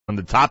On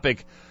the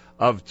topic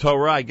of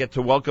Torah, I get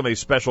to welcome a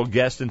special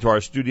guest into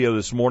our studio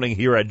this morning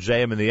here at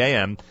JM in the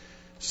AM,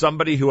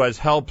 somebody who has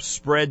helped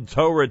spread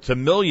Torah to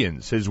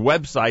millions. His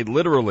website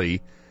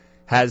literally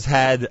has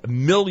had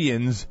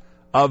millions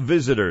of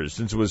visitors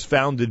since it was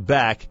founded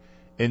back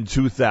in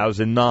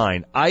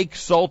 2009. Ike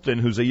Sultan,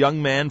 who's a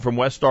young man from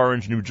West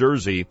Orange, New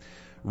Jersey,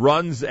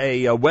 runs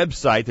a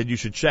website that you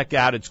should check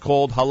out. It's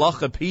called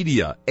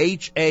Halachapedia,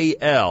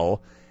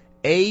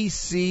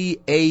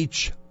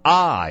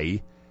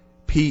 HALACHIPEDIA.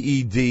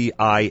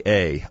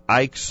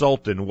 Ike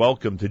Sultan,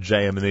 welcome to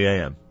JM in the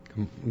AM.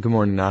 Good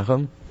morning,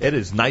 Nachum. It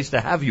is nice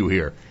to have you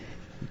here.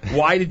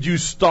 Why did you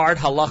start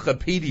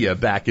Halachapedia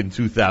back in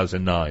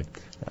 2009?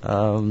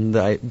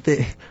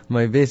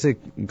 My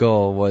basic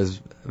goal was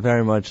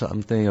very much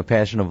something, a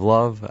passion of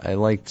love. I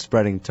liked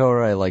spreading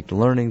Torah. I liked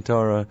learning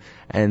Torah.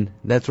 And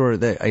that's where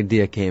the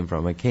idea came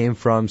from. It came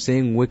from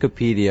seeing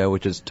Wikipedia,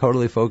 which is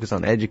totally focused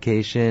on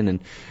education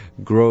and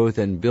growth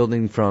and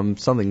building from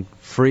something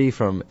free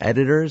from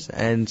editors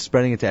and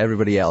spreading it to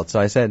everybody else. So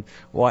I said,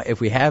 why, if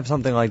we have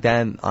something like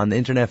that on the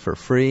internet for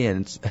free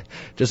and it's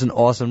just an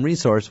awesome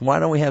resource, why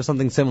don't we have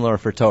something similar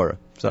for Torah?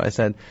 So I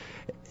said,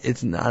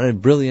 it's not a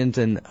brilliant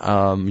and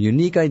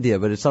unique idea,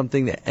 but it's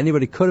something that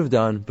anybody could have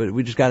done, but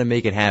we just got to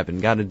make it happen,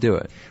 got to do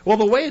it. Well,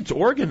 the way it's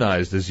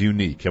organized is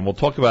unique, and we'll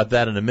talk about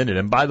that in a minute.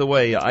 And by the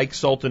way, Ike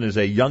Sultan is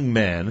a young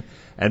man,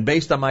 and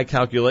based on my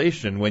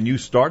calculation, when you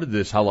started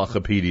this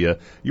Halachapedia,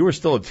 you were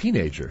still a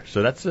teenager.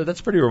 So that's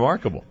pretty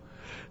remarkable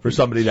for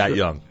somebody that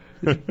young.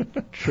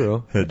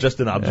 True. Just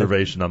an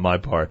observation on my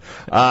part.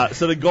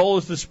 So the goal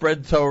is to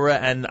spread Torah,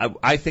 and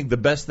I think the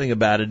best thing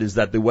about it is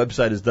that the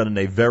website is done in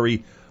a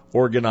very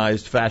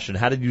organized fashion.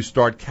 How did you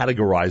start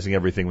categorizing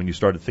everything when you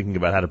started thinking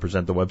about how to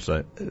present the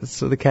website?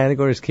 So the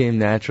categories came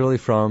naturally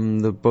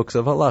from the books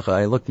of halacha.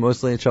 I looked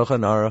mostly at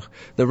Shulchan Aruch.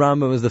 The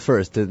Rambam was the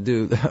first to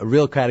do a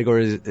real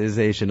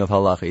categorization of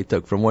halacha. He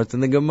took from what's in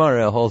the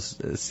Gemara, a whole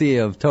sea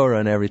of Torah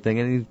and everything,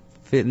 and he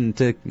fit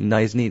into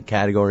nice, neat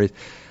categories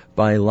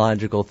by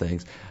logical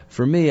things.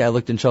 For me, I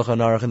looked in Shulchan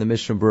Aruch and the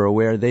Mishnah Berurah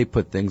where they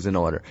put things in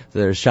order. So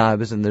there's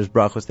Shabbos and there's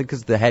Brachos,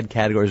 because the head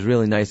category is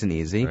really nice and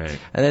easy. Right.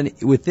 And then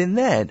within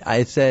that,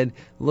 I said,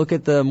 look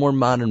at the more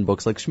modern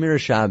books like Shmira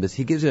Shabbos.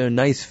 He gives you a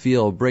nice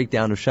feel,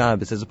 breakdown of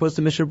Shabbos, as opposed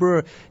to Mishnah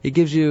Berurah. He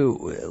gives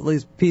you at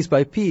least piece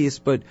by piece,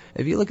 but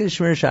if you look at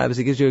Shmira Shabbos,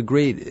 he gives you a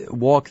great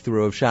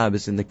walkthrough of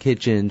Shabbos in the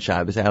kitchen,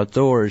 Shabbos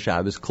outdoors,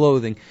 Shabbos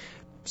clothing.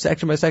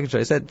 Section by section. So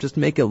I said, just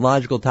make it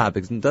logical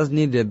topics. It doesn't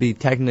need to be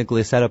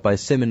technically set up by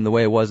Siman the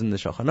way it was in the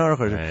Shulchan Aruch,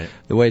 or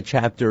the way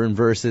chapter and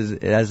verses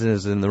as it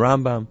is in the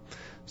Rambam.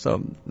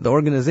 So the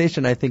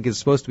organization, I think, is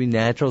supposed to be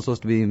natural,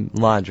 supposed to be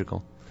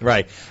logical.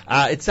 Right.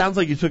 It sounds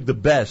like you took the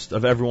best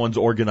of everyone's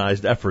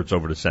organized efforts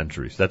over the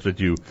centuries. That's what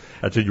you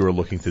were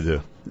looking to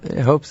do.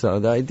 I hope so.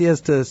 The idea is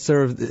to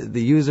serve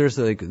the user,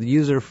 so like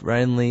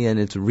user-friendly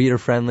and it's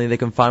reader-friendly. They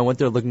can find what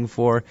they're looking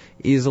for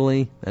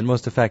easily and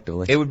most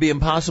effectively. It would be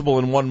impossible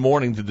in one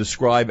morning to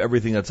describe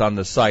everything that's on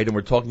the site, and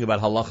we're talking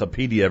about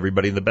Halachapedia,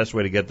 everybody, and the best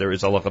way to get there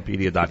is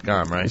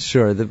halachapedia.com, right?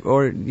 Sure.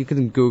 Or you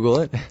can Google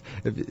it.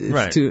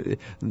 Right.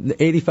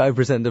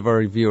 85% of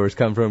our viewers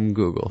come from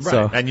Google. Right.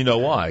 So. And you know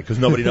why, because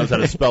nobody knows how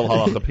to spell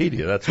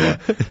Halachapedia, that's why.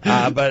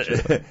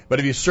 But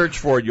if you search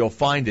for it, you'll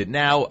find it.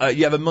 Now,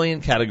 you have a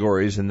million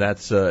categories, and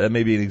that's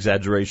maybe an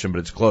exaggeration,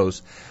 but it's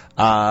close.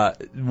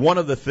 One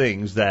of the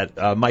things that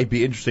might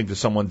be interesting to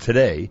someone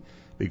today,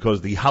 because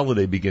the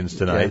holiday begins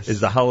tonight, is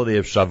the holiday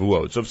of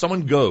Shavuot. So if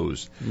someone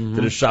goes to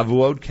the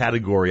Shavuot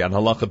category on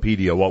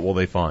Halachapedia, what will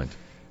they find?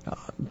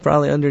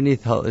 Probably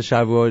underneath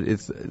Shavuot,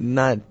 it's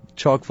not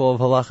chock full of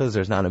halachas.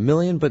 There's not a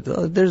million, but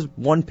there's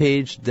one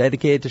page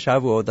dedicated to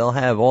Shavuot. They'll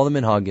have all the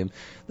minhagim,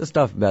 the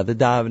stuff about the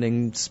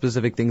davening,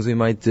 specific things we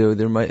might do.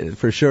 There might,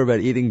 for sure,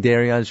 about eating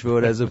dairy on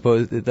Shavuot, as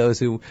opposed to those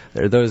who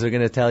are going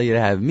to tell you to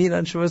have meat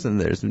on Shavuot,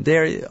 and there's some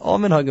dairy. All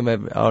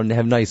minhagim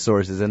have nice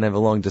sources and have a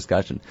long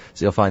discussion,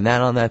 so you'll find that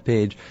on that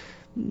page.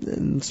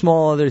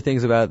 Small other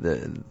things about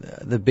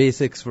the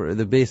basics of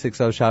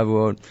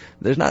Shavuot.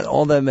 There's not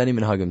all that many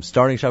minhagim.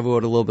 Starting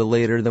Shavuot a little bit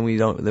later than we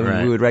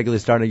would regularly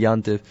start a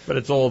Yontif. But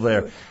it's all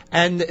there.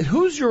 And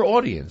who's your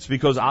audience?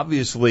 Because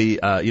obviously,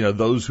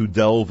 those who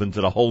delve into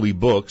the holy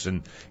books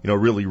and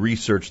really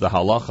research the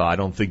halacha, I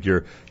don't think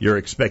you're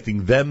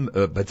expecting them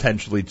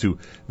potentially to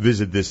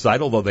visit this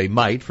site, although they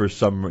might for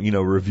some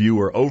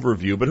review or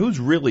overview. But who's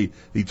really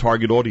the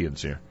target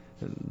audience here?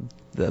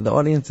 The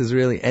audience is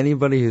really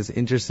anybody who's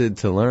interested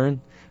to learn.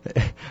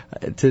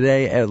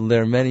 Today,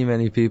 there are many,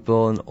 many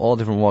people in all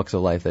different walks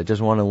of life that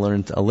just want to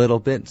learn a little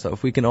bit. So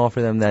if we can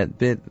offer them that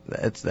bit,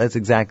 that's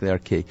exactly our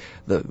key.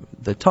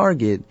 The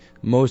target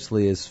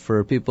mostly is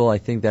for people, I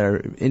think, that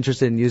are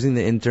interested in using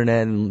the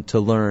internet and to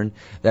learn,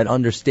 that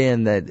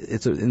understand that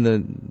it's in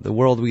the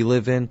world we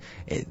live in.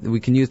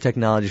 We can use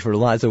technology for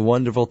lots of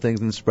wonderful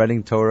things in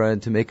spreading Torah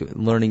and to make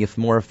learning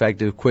more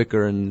effective,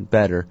 quicker, and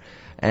better.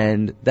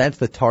 And that's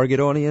the target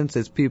audience.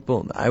 It's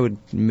people,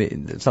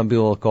 some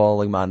people will call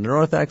like modern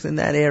Orthodox in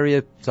that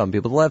area, some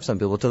people to the left, some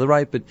people to the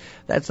right, but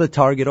that's the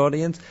target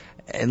audience.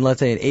 and let's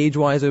say an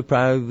age-wise, it would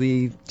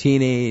probably be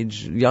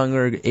teenage,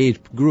 younger age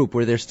group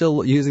where they're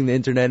still using the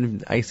internet.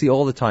 And I see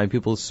all the time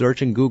people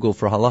searching Google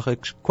for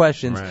halachic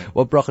questions. Right.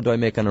 What bracha do I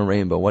make on a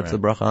rainbow? What's the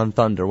bracha on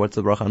thunder? What's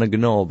the bracha on a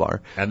granola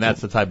bar? And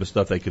that's the type of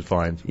stuff they could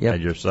find Yep. at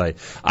your site.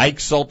 Ike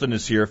Sultan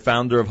is here,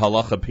 founder of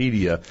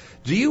Halachapedia.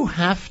 Do you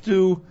have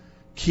to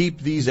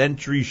keep these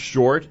entries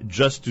short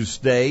just to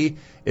stay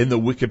in the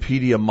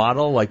Wikipedia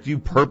model? Like, do you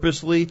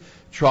purposely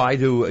try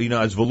to,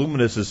 as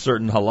voluminous as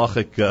certain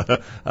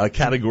halachic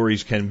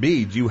categories can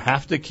be, do you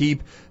have to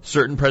keep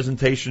certain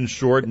presentations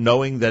short,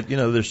 knowing that,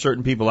 there's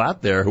certain people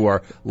out there who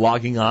are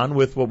logging on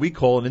with what we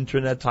call an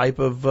internet type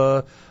of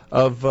what's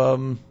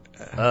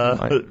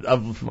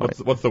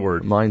the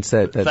word?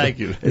 Mindset. Thank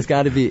you. It's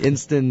got to be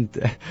instant.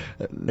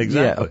 Exactly.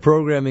 Yeah, a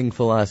programming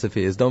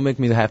philosophy is don't make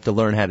me have to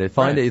learn how to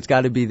find it. It's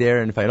got to be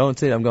there, and if I don't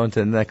see it, I'm going to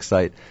the next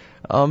site.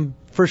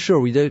 For sure,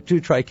 we do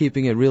try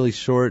keeping it really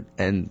short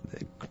and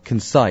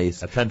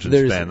concise. Attention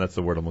span, that's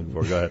the word I'm looking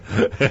for. Go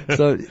ahead.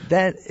 So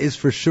that is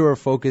for sure a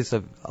focus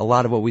of a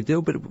lot of what we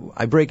do, but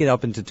I break it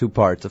up into two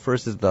parts. The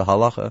first is the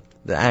halacha,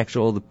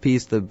 the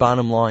piece, the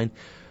bottom line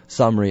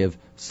summary of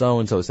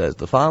so-and-so says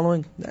the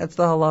following. That's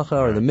the halacha,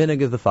 or the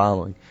minhag of the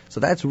following. So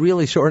that's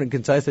really short and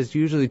concise. That's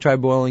usually try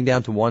boiling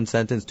down to one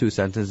sentence, two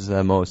sentences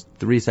at most,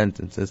 3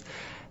 sentences.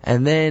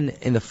 And then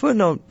in the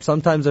footnote,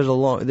 sometimes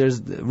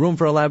there's room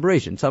for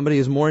elaboration. Somebody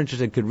who's more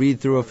interested could read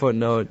through a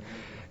footnote,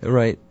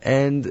 right?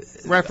 And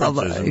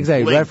references,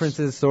 exactly, links.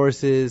 References,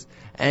 sources,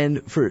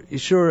 and for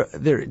sure,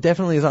 there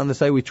definitely is on the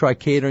site. We try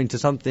catering to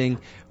something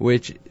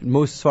which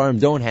most Sfarim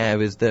don't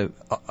have, is a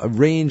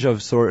range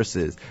of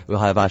sources. We'll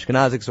have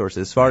Ashkenazic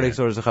sources, Sephardic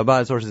sources,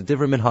 Chabad sources,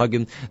 different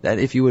minhagim, that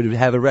if you would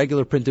have a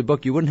regular printed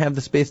book, you wouldn't have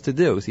the space to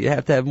do. So you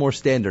have to have more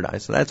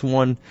standardized. So that's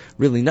one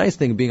really nice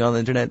thing of being on the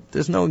internet.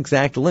 There's no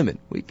exact limit.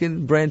 We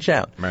can branch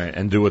out. Right,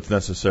 and do what's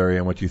necessary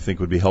and what you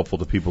think would be helpful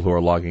to people who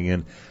are logging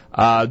in.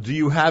 Do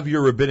you have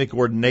your rabbinic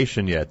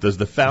ordination yet? Does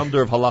the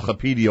founder of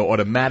Halachapedia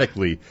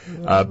automatically,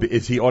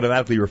 is he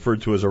automatically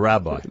referred to as a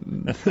rabbi?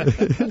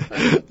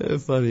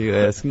 It's funny you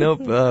ask.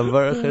 Nope.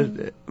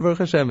 Baruch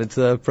Hashem, it's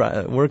a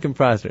work in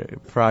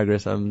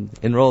progress. I'm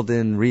enrolled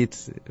in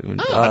REITs.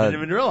 I didn't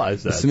even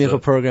realize that.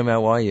 Smicha program at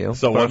YU.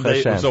 So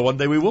one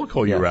day we will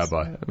call you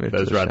rabbi.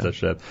 Bezrat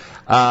Hashem.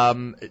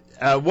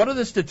 What are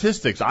the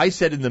statistics? I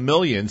said in the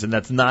millions, and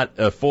that's not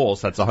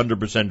false. That's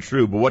 100%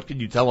 true. But what can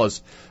you tell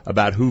us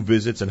about who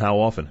visits and how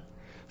often?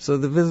 So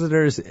the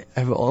visitors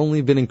have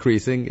only been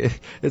increasing.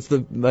 It's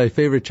my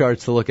favorite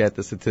charts to look at,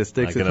 the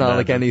statistics. It's not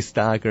like any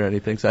stock or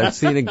anything. So I've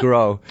seen it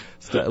grow.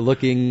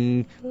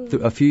 Looking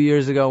a few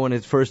years ago when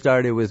it first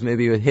started, it was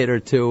maybe a hit or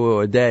two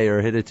a day or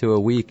a hit or two a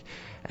week.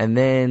 And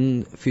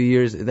then 2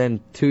 years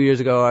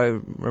ago, I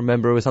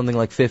remember it was something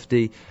like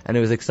 50, and it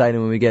was exciting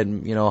when we get,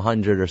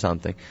 100 or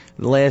something.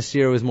 Last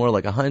year it was more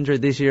like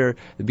 100. This year,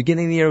 the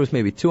beginning of the year was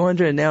maybe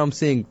 200, and now I'm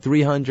seeing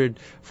 300,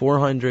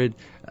 400.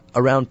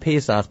 Around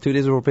Pesach, 2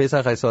 days before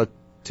Pesach, I saw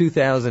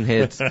 2,000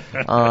 hits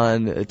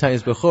on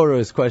Tainis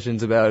Bechoro's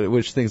questions about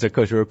which things are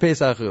kosher for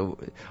Pesach,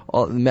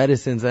 all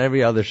medicines and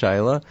every other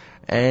shaila.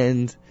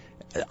 And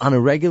on a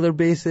regular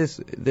basis,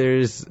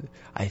 there's,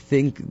 I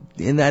think,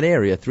 in that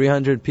area,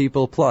 300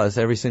 people plus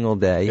every single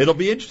day. It'll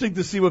be interesting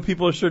to see what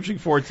people are searching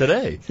for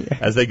today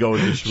as they go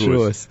into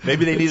Shavuos.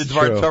 Maybe they need a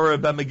Dvar Torah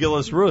about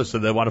Megillas Rus,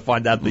 and they want to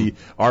find out the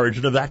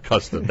origin of that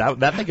custom.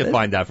 That they can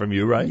find out from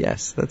you, right?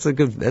 Yes, that's a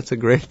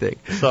great thing.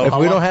 So if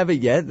we don't have it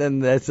yet, then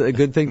that's a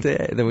good thing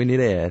that we need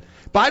to add.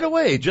 By the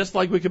way, just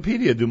like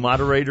Wikipedia, do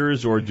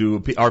moderators or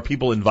are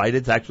people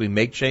invited to actually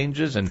make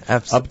changes and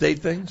update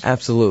things?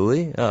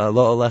 Absolutely.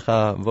 Lo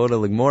alecha voda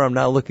ligmor. I'm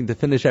not looking to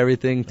finish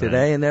everything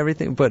today and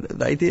everything, but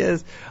the idea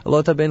is, I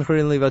want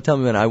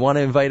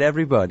to invite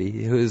everybody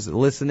who's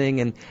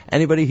listening and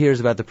anybody who hears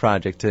about the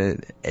project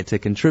to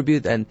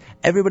contribute, and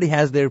everybody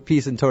has their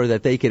piece in Torah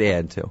that they could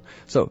add to.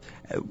 So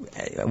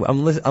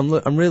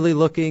I'm really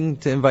looking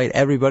to invite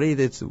everybody.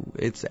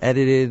 It's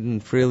edited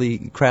and freely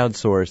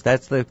crowdsourced.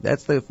 That's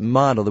the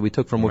model that we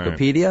took from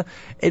Wikipedia.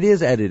 It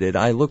is edited.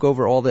 I look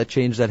over all the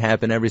changes that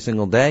happen every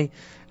single day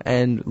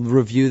and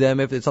review them.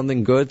 If it's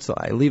something good, so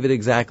I leave it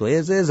exactly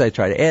as is. I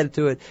try to add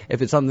to it.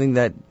 If it's something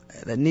that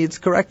needs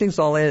correcting,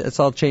 so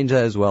I'll change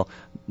that as well.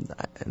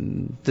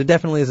 And there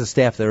definitely is a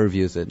staff that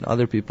reviews it.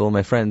 Other people,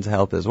 my friends,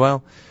 help as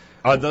well.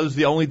 Are those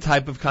the only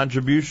type of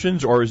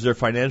contributions, or is there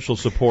financial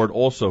support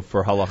also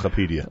for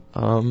Halachapedia?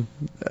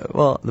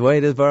 Well, the way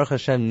it is, Baruch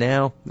Hashem,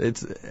 now,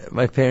 it's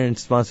my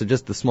parents sponsor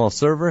just the small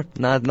server,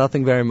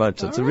 nothing very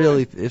much. It's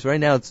right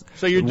now it's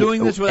so you're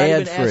doing this without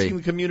even ad-free. asking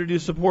the community to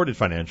support it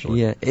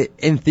financially. Yeah,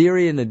 in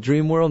theory, in a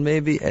dream world,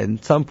 maybe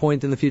at some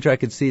point in the future, I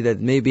could see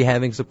that maybe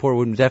having support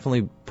would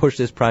definitely push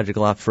this project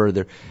a lot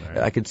further. Right.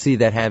 I could see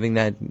that having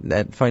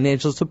that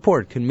financial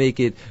support can make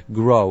it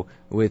grow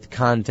with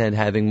content,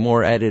 having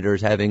more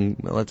editors, having,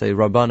 let's say,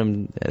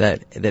 Rabbanim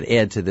that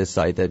add to this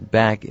site,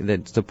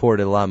 that support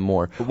it a lot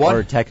more,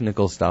 or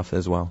technical stuff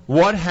as well.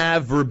 What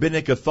have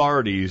rabbinic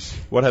authorities,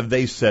 what have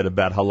they said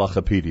about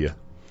Halachapedia?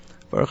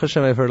 Baruch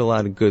Hashem, I've heard a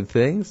lot of good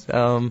things.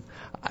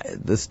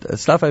 The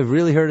stuff I've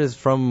really heard is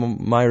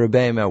from my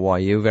Rebbeim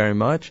at YU very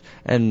much,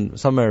 and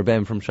some of my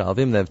Rebbeim from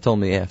Shalvim that have told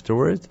me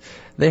afterwards.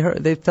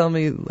 They tell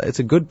me it's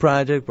a good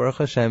project, Baruch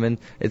Hashem, and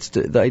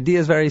the idea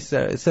is very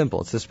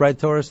simple. It's to spread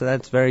Torah, so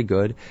that's very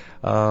good.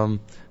 I'm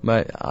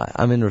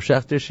in Rosh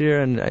Hashanah this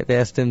year, and I've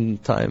asked him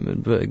time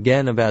and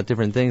again about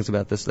different things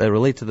about this that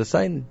relate to the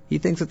site, and he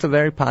thinks it's a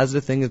very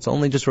positive thing. It's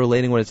only just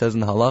relating what it says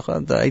in the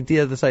halacha. The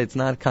idea of the site, it's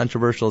not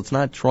controversial. It's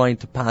not trying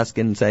to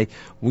paskin and say,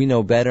 we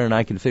know better and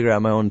I can figure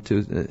out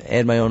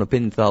add my own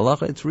opinion to the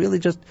halacha. It's really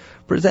just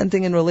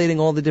presenting and relating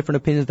all the different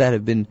opinions that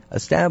have been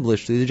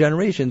established through the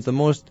generations, the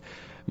most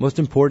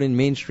important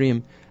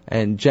mainstream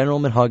and general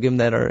minhagim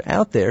that are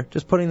out there,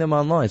 just putting them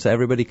online so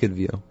everybody could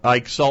view.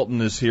 Ike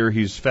Sultan is here.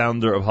 He's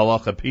founder of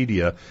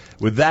Halachapedia.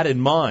 With that in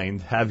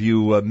mind, have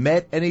you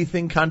met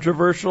anything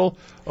controversial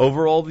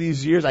over all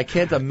these years? I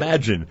can't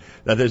imagine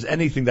that there's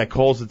anything that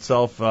calls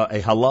itself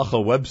a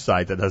halacha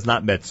website that has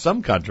not met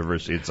some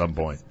controversy at some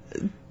point.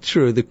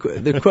 True.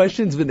 The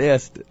question's been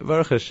asked,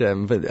 Baruch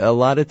Hashem, but a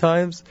lot of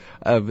times,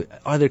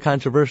 are there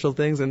controversial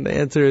things? And the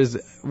answer is,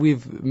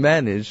 we've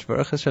managed,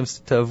 Baruch Hashem,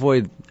 to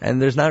avoid,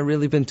 and there's not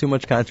really been too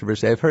much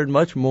controversy. I've heard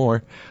much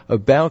more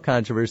about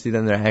controversy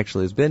than there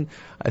actually has been.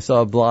 I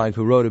saw a blog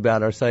who wrote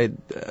about our site,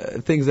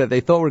 things that they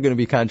thought were going to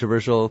be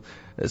controversial,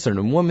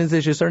 certain women's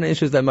issues, certain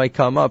issues that might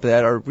come up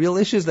that are real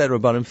issues that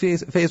Rabbanim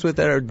faced with,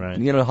 that are,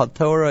 right,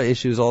 Torah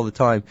issues all the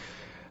time.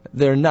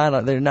 They're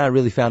not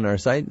really found on our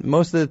site.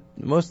 Most of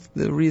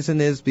the reason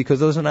is because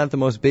those are not the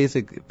most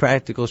basic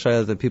practical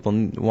shaylas that people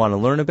want to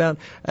learn about,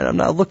 and I'm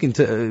not looking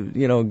to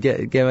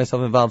get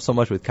myself involved so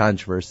much with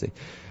controversy.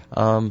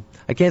 I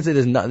can't say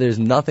there's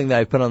nothing that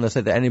I put on the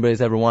site that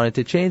anybody's ever wanted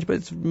to change, but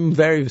it's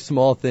very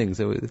small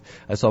things.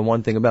 I saw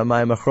one thing about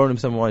Mayim Achronim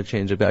someone wanted to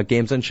change, about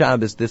games on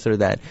Shabbos, this or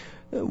that.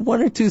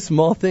 One or two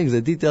small things,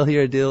 a detail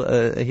here,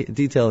 a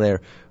detail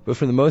there. But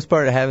for the most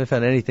part, I haven't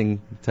found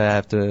anything to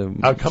have to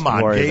come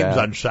on, worry games about.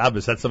 On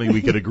Shabbos, that's something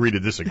we could agree to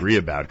disagree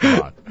about.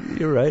 Come on.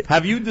 You're right.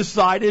 Have you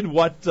decided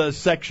what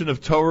section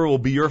of Torah will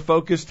be your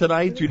focus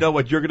tonight? Do you know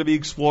what you're going to be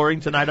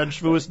exploring tonight on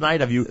Shavuos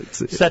night? Have you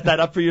set that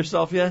up for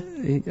yourself yet?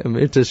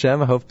 Amir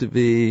Tashem, I hope to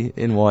be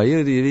in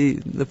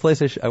YU, the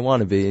place I want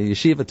to be, in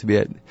Yeshiva, to be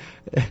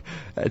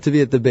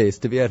at the base,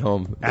 to be at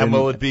home. And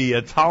will it be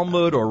a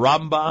Talmud or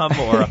Rambam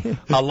or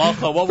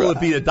Halacha? What will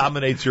it be that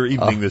dominates your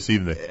evening this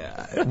evening?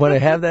 When I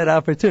have that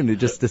opportunity,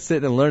 just to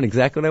sit and learn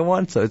exactly what I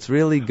want. So it's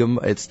really,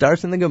 it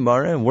starts in the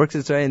Gemara and works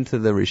its way into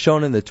the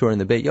Rishonim, the Torah, and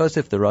the Beit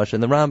Yosef, the Rosh,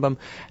 and the Rambam,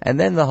 and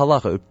then the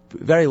Halacha. It would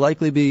very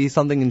likely be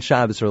something in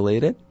Shabbos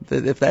related.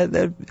 If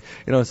that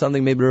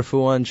something maybe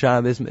Refuah on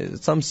Shabbos,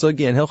 some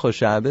Sugi and Hilchos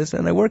Shabbos,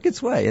 and I work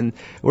its way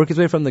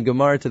from the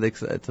Gemara to the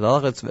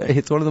Halacha.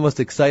 It's one of the most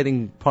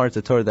exciting parts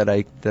of Torah that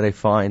I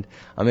find.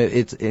 I mean,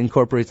 it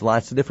incorporates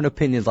lots of different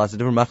opinions, lots of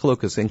different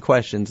machlokas and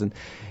questions and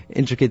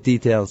intricate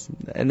details,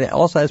 and it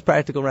also has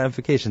practical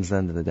ramifications at the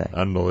end of the day.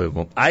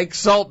 Unbelievable. Ike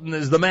Sultan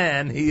is the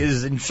man. He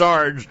is in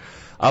charge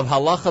of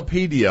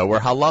Halachapedia, where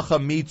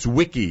halacha meets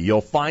wiki. You'll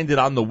find it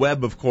on the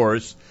web, of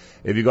course.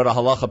 If you go to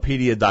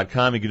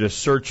halachapedia.com, you can just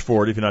search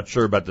for it if you're not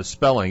sure about the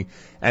spelling.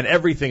 And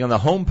everything on the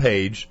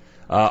homepage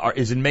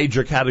is in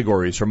major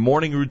categories, from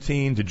morning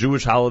routine to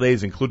Jewish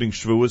holidays, including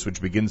Shavuos, which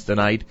begins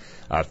tonight,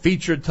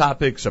 featured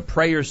topics, a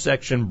prayer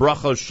section,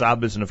 brachos,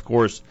 Shabbos, and of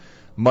course,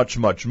 much,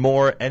 much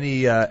more.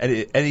 Any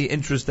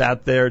interest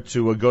out there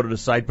to go to the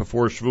site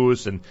before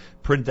Shavuos and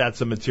print out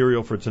some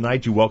material for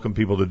tonight? You welcome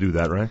people to do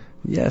that, right?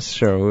 Yes,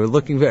 sure. We're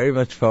looking very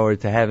much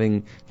forward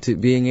to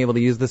being able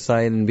to use the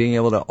site and being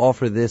able to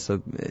offer this,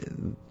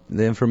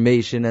 the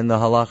information and the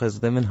halachas,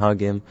 the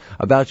minhagim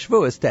about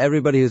Shavuos to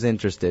everybody who's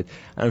interested.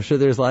 I'm sure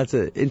there's lots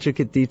of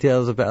intricate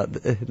details about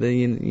the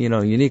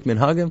unique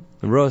minhagim,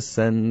 the ros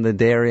and the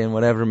dairy and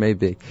whatever it may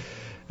be.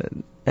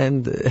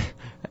 And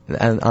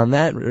on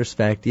that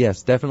respect,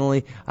 yes,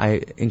 definitely,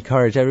 I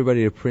encourage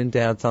everybody to print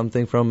out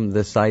something from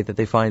the site that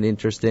they find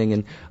interesting.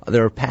 And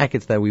there are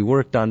packets that we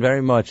worked on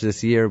very much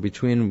this year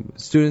between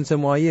students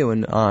in YU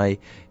and I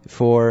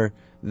for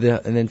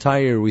an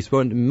entire year. We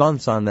spent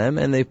months on them,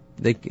 and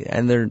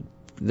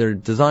they're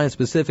designed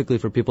specifically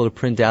for people to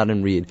print out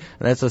and read.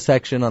 And that's a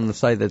section on the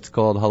site that's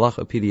called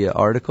Halachapedia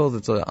Articles.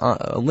 It's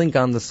a link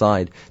on the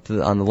side,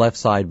 on the left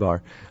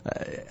sidebar.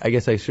 I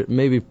guess I could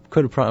make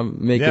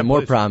it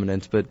more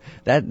prominent, but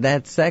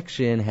that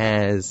section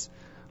has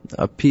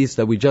a piece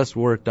that we just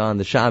worked on,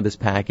 the Shabbos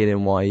packet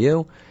in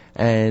YU,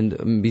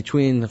 and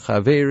between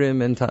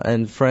chaverim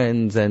and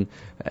friends and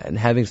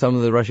having some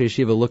of the Rosh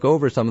Yeshiva look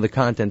over some of the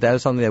content, that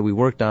is something that we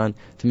worked on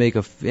to make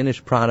a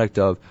finished product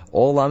of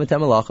all Lamitem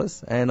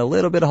halachas and a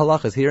little bit of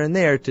halachas here and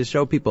there to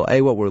show people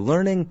what we're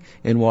learning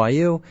in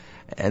YU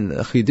and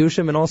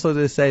chidushim, and also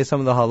to say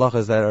some of the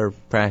halachas that are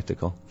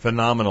practical.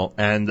 Phenomenal.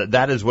 And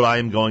that is what I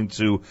am going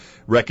to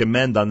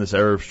recommend on this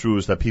Erev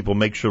Shavuos, that people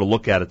make sure to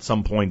look at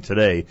some point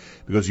today,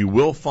 because you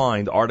will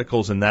find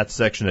articles in that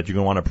section that you're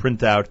going to want to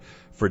print out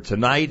for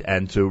tonight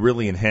and to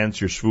really enhance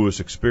your Shavuos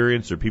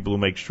experience. There are people who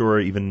make sure,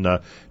 even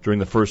during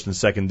the first and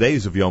second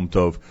days of Yom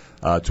Tov,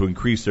 to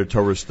increase their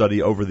Torah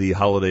study over the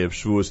holiday of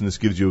Shavuos, and this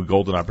gives you a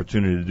golden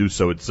opportunity to do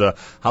so. It's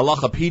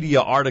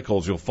Halachapedia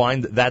articles. You'll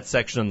find that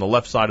section on the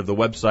left side of the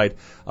website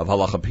of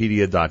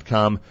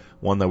halachapedia.com,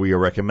 one that we are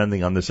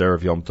recommending on this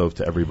Erev Yom Tov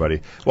to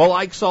everybody. Well,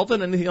 Ike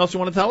Sultan, anything else you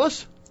want to tell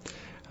us?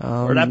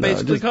 Or that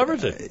basically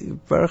covers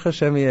it. Baruch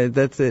Hashem, yeah,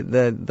 that's it.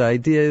 The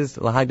idea is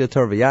L'Hagda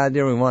Torah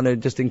V'Yadir. We want to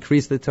just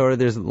increase the Torah.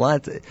 There's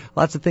lots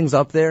of things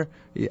up there.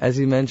 As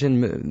you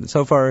mentioned,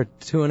 so far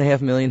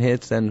 2.5 million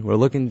hits, and we're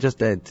looking just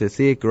to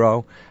see it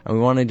grow. And we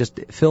want to just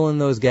fill in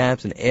those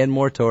gaps and add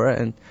more Torah.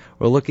 And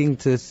we're looking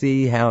to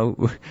see how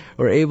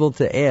we're able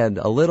to add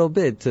a little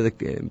bit to the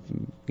coming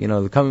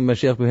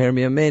Mashiach B'Her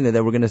B'Yameinu,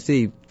 that we're going to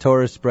see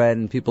Torah spread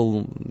and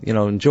people,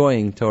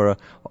 enjoying Torah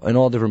in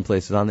all different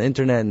places, on the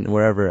internet and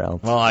wherever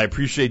else. Well, I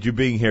appreciate you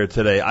being here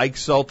today. Ike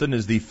Sultan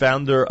is the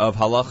founder of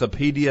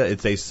Halachapedia.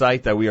 It's a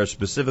site that we are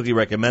specifically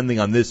recommending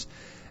on this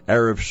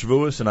Erev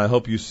Shavuos, and I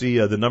hope you see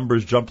the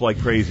numbers jump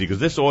like crazy, because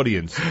this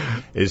audience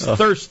is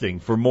thirsting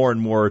for more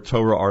and more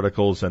Torah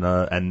articles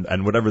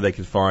and whatever they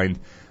can find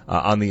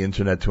on the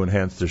internet to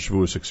enhance their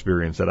Shavuos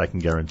experience. That I can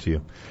guarantee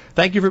you.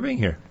 Thank you for being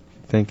here.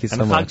 Thank you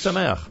so much. And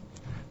Chag Sameach.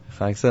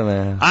 Chag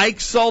Sameach.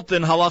 Ike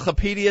Sultan,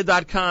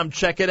 halachapedia.com.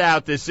 Check it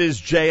out. This is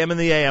JM in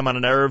the AM on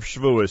an Erev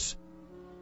Shavuos.